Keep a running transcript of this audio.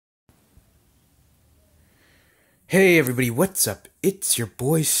Hey everybody, what's up? It's your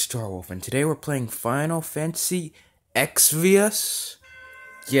boy Starwolf, and today we're playing Final Fantasy Exvius.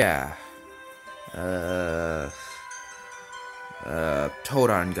 Yeah. Hold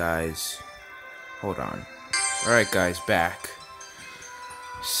on, guys. Hold on. Alright, guys, back.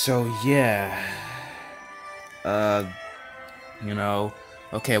 So, yeah. Okay,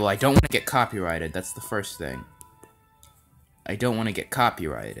 well, I don't want to get copyrighted. That's the first thing. I don't want to get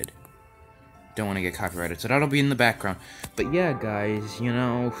copyrighted. So that'll be in the background. But yeah, guys,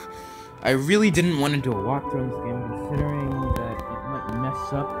 I really didn't want to do a walkthrough on this game, considering that it might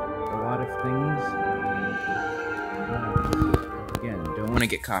mess up a lot of things. Again, don't want to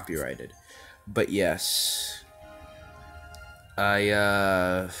get copyrighted. But yes.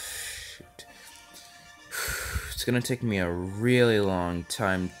 Shoot. It's gonna take me a really long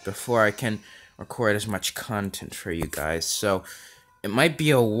time before I can record as much content for you guys, so it might be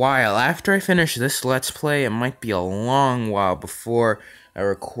a while. After I finish this Let's Play, it might be a long while before I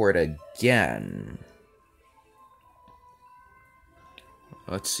record again.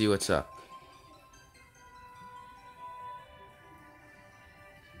 Let's see what's up.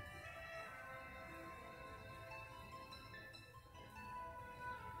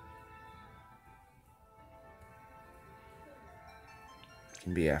 It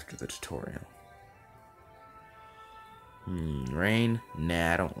can be after the tutorial. Rain?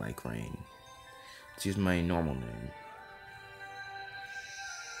 Nah, I don't like rain. Let's use my normal name.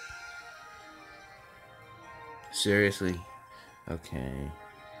 Seriously? Okay.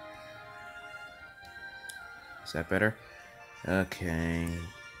 Is that better? Okay.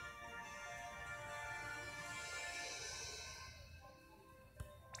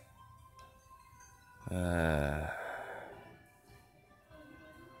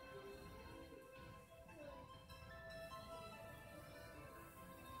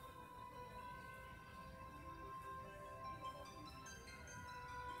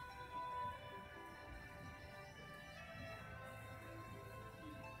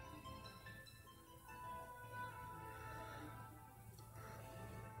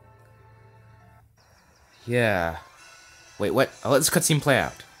 Yeah. Wait, what? I'll let this cutscene play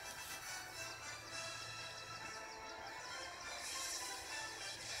out.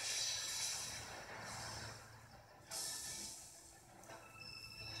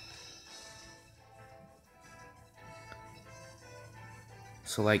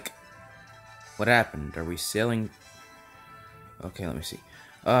 So, like, what happened? Are we sailing? Okay, let me see.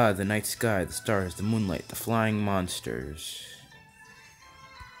 The night sky, the stars, the moonlight, the flying monsters.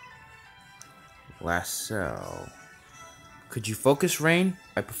 Lasso. Could you focus, Rain?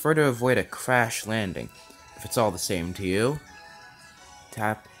 I prefer to avoid a crash landing. If it's all the same to you,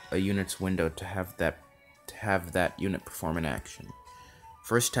 tap a unit's window to have that unit perform an action.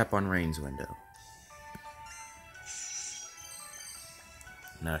 First, tap on Rain's window.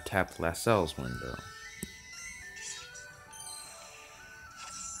 Now tap Lascelles' window.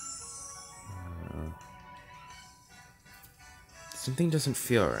 Something doesn't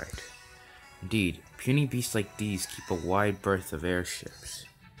feel right. Indeed, puny beasts like these keep a wide berth of airships.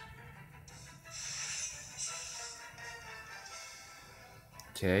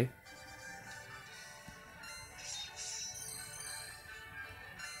 Okay.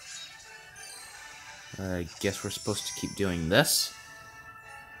 I guess we're supposed to keep doing this.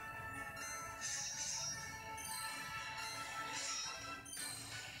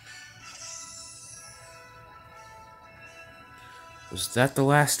 Was that the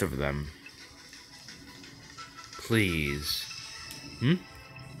last of them? Please.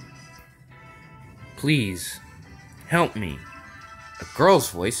 Please. Help me. A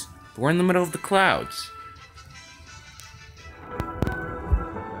girl's voice? But we're in the middle of the clouds.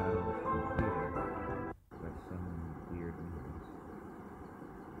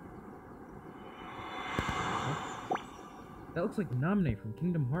 That looks like Namina from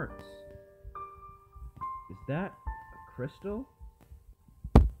Kingdom Hearts. Is that a crystal?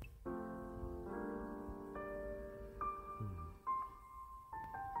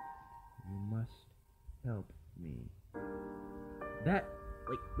 You must help me. That,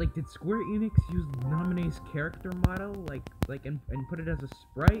 like, did Square Enix use Namina's character model, and put it as a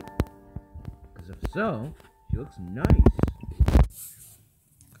sprite? Because if so, she looks nice.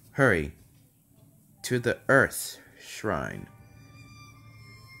 Hurry. To the Earth Shrine.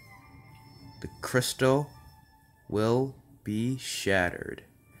 The crystal will be shattered.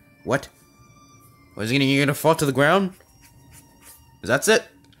 What? Was it gonna fall to the ground? Is that it?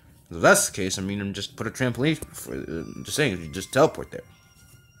 If that's the case, I mean, just put a trampoline for. Just saying, you just teleport there.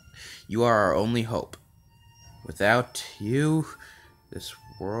 You are our only hope. Without you, this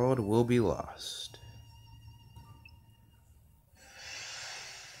world will be lost.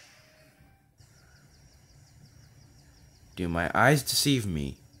 Do my eyes deceive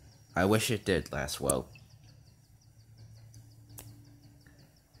me? I wish it did, Laswell.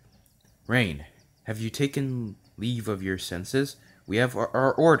 Rain, have you taken leave of your senses? We have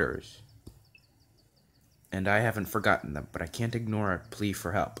our orders. And I haven't forgotten them, but I can't ignore a plea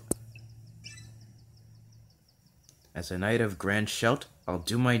for help. As a knight of Grand Shelt, I'll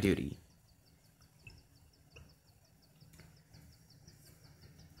do my duty.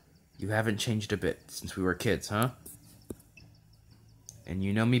 You haven't changed a bit since we were kids, huh? And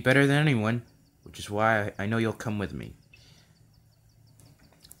you know me better than anyone, which is why I know you'll come with me.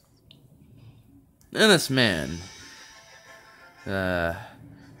 And this man.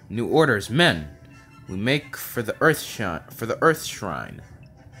 New orders, men. We make for the Earth Shrine.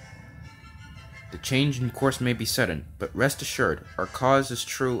 The change in course may be sudden, but rest assured, our cause is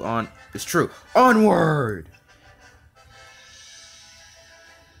true. Onward!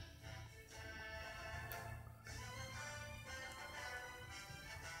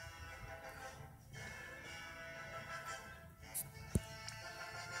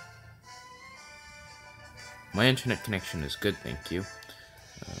 My internet connection is good, thank you.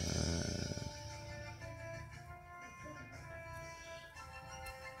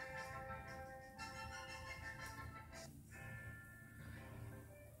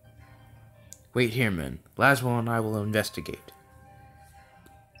 Wait here, men. Laswell and I will investigate.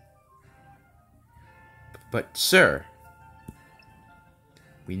 But, sir,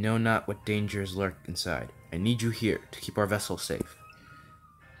 we know not what dangers lurk inside. I need you here to keep our vessel safe.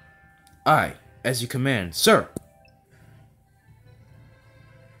 Aye, as you command, sir!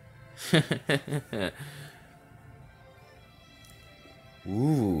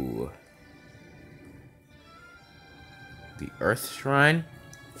 Ooh. The Earth Shrine?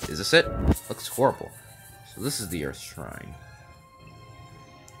 Is this it? Looks horrible. So this is the Earth Shrine.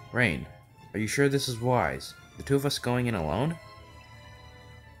 Rain, are you sure this is wise? The two of us going in alone?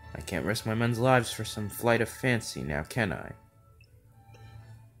 I can't risk my men's lives for some flight of fancy now, can I?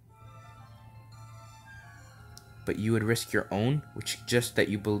 But you would risk your own, which suggests that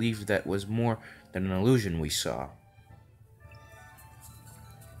you believed that was more than an illusion we saw.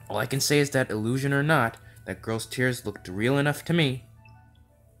 All I can say is that, illusion or not, that girl's tears looked real enough to me.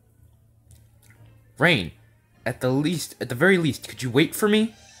 Rain, at the very least, could you wait for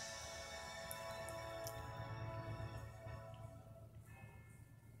me?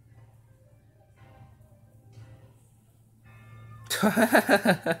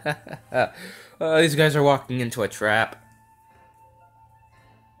 These guys are walking into a trap.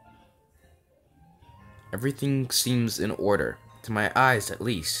 Everything seems in order, to my eyes at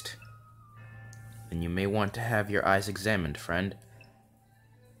least. Then you may want to have your eyes examined, friend.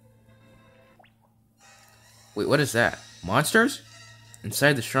 Wait, what is that? Monsters?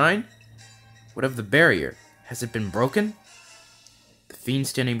 Inside the shrine? What of the barrier? Has it been broken? The fiend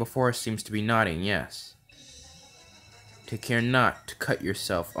standing before us seems to be nodding, yes. Take care not to cut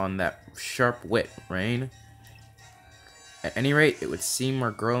yourself on that sharp wit, Rain. At any rate, it would seem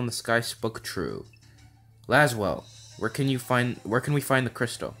our girl in the sky spoke true. Laswell, where can we find the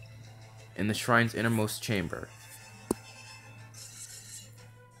crystal? In the shrine's innermost chamber.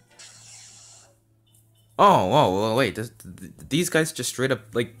 Oh, wait, these guys just straight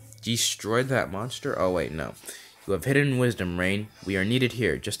up, like, destroyed that monster? Oh, wait, no. You have hidden wisdom, Rain. We are needed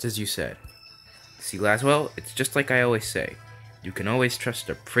here, just as you said. See, Laswell, it's just like I always say. You can always trust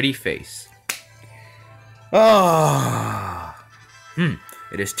a pretty face. Ah!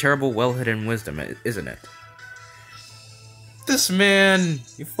 It is terrible, well-hidden wisdom, isn't it? This man,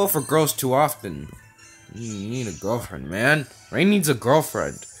 you fall for girls too often. You need a girlfriend, man. Rain needs a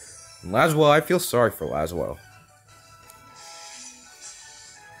girlfriend. And Laswell, I feel sorry for Laswell.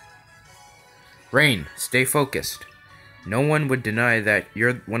 Rain, stay focused. No one would deny that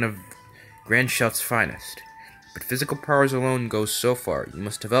you're one of Grand Shelt's finest. But physical powers alone go so far. You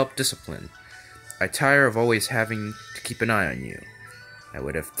must develop discipline. I tire of always having to keep an eye on you. I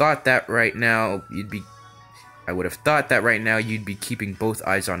would have thought that right now you'd be keeping both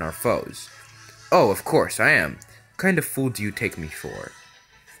eyes on our foes. Oh, of course, I am. What kind of fool do you take me for?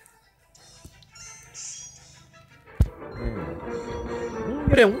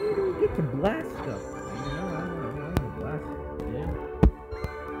 Get to blast stuff.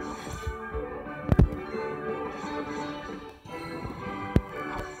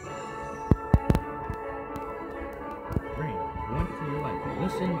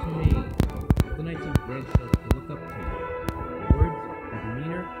 Listen to me. The Knights of Brave Exvius to look up to you. Your words and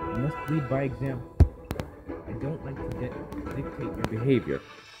demeanor must lead by example. I don't like to dictate your behavior.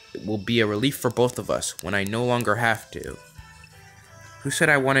 It will be a relief for both of us when I no longer have to. Who said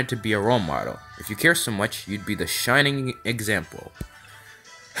I wanted to be a role model? If you care so much, you'd be the shining example.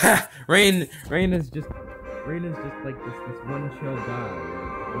 Ha! Rain is just like this one chill guy.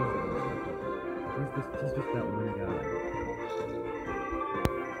 He's just that one guy.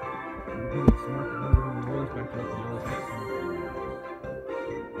 He's smart, he rolls back up and rolls back smart.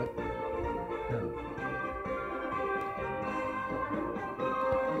 What? No.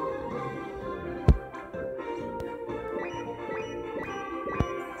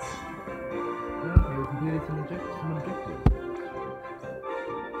 Okay, we completed some objectives.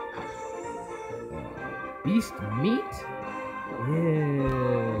 Beast meat?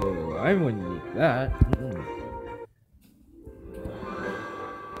 Ew, I wouldn't eat that.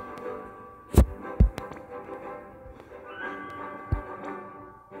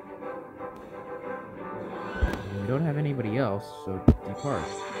 We don't have anybody else, so depart.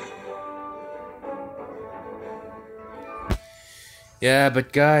 Yeah,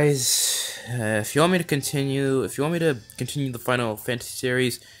 but guys, if you want me to continue the Final Fantasy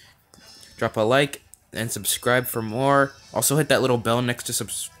series, drop a like and subscribe for more. Also hit that little bell next to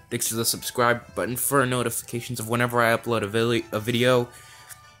the subscribe button for notifications of whenever I upload a video.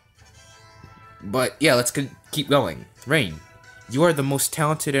 But yeah, let's keep going. Rain, you are the most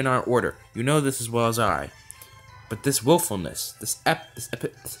talented in our order. You know this as well as I. But this willfulness, this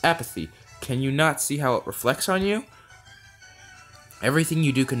apathy, can you not see how it reflects on you? Everything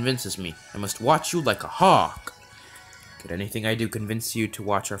you do convinces me. I must watch you like a hawk. Could anything I do convince you to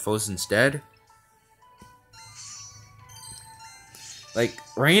watch our foes instead? Like,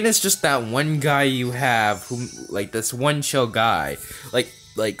 Rain is just that one guy you have who, like, this one chill guy. Like,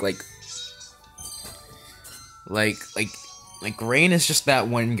 Rain is just that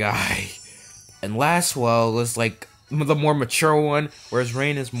one guy. And Laswell is, like, the more mature one, whereas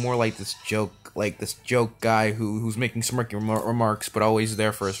Rain is more like this joke guy who's making smirky remarks, but always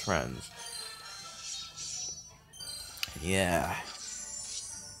there for his friends. Yeah.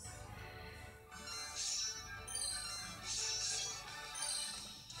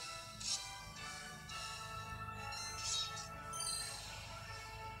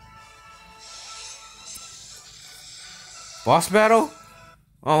 Boss battle?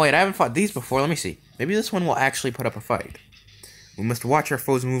 Oh wait, I haven't fought these before. Let me see. Maybe this one will actually put up a fight. We must watch our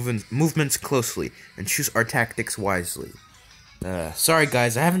foes' movements closely and choose our tactics wisely. Sorry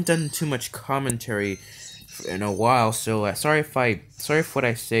guys, I haven't done too much commentary in a while, so sorry if what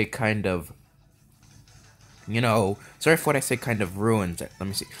I say kind of, ruins it. Let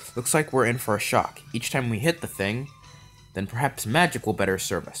me see. Looks like we're in for a shock. Each time we hit the thing, then perhaps magic will better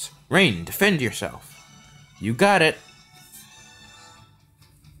serve us. Rain, defend yourself. You got it.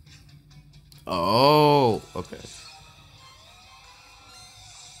 Oh, okay.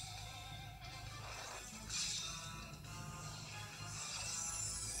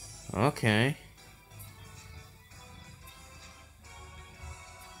 Okay.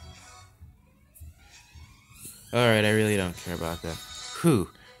 Alright, I really don't care about that. Whew,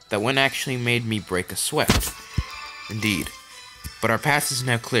 that one actually made me break a sweat. Indeed. But our path is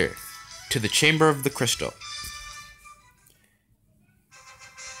now clear. To the Chamber of the Crystal.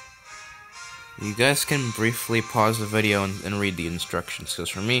 You guys can briefly pause the video and read the instructions, because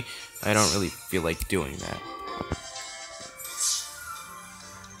for me, I don't really feel like doing that.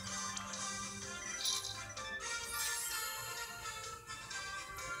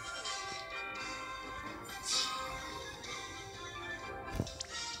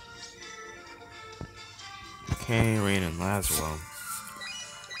 Okay, Rain and Laswell.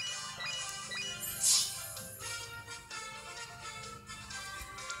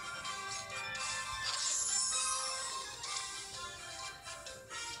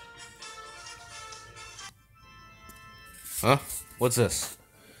 Huh? What's this?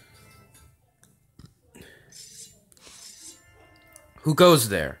 Who goes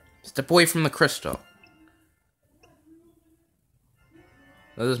there? Step away from the crystal.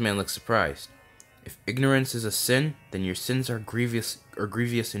 Oh, this man looks surprised. If ignorance is a sin, then your sins are grievous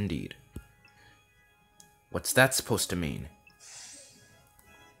indeed. What's that supposed to mean?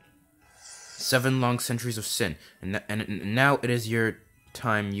 7 long centuries of sin, and now it is your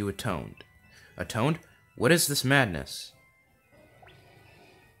time you atoned. Atoned? What is this madness?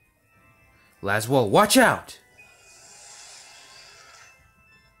 Laswell, watch out!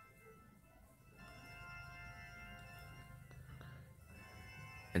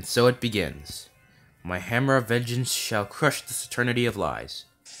 And so it begins. My hammer of vengeance shall crush this eternity of lies.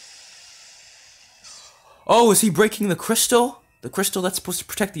 Oh, is he breaking the crystal? The crystal that's supposed to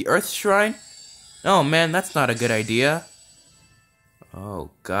protect the Earth Shrine? Oh man, that's not a good idea. Oh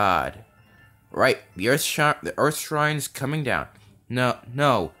god. Right, the Earth Shrine is coming down. No,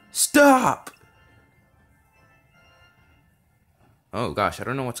 no. Stop! Oh gosh, I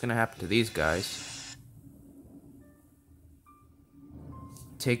don't know what's gonna happen to these guys.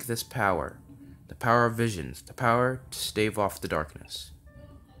 Take this power. The power of visions. The power to stave off the darkness.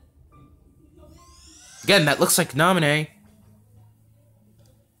 Again, that looks like Namine.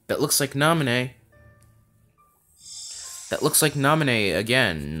 That looks like Namine. That looks like Namine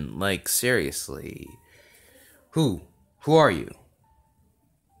again. Like, seriously. Who? Who are you?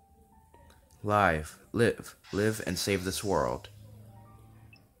 Live. Live and save this world.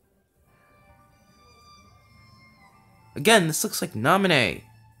 Again, this looks like Namine.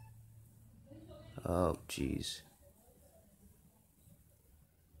 Oh, jeez.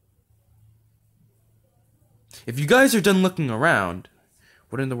 If you guys are done looking around,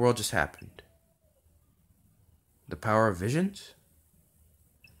 what in the world just happened? The power of visions?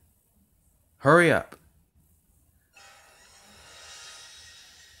 Hurry up.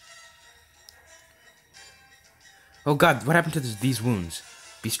 Oh god, what happened to these wounds?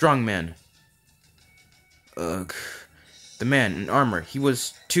 Be strong, man. Ugh. The man in armor, he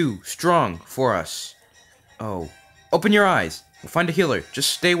was too strong for us. Oh. Open your eyes. We'll find a healer.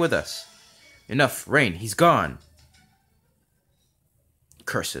 Just stay with us. Enough. Rain, he's gone.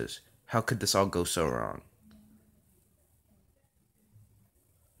 Curses. How could this all go so wrong?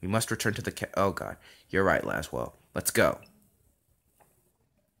 We must return to the oh god. You're right, Laswell. Let's go.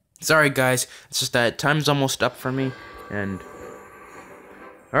 Sorry, guys. It's just that time's almost up for me, and...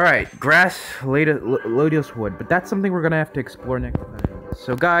 Alright, grass, Lodios wood, but that's something we're gonna have to explore next time.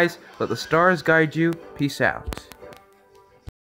 So guys, let the stars guide you. Peace out.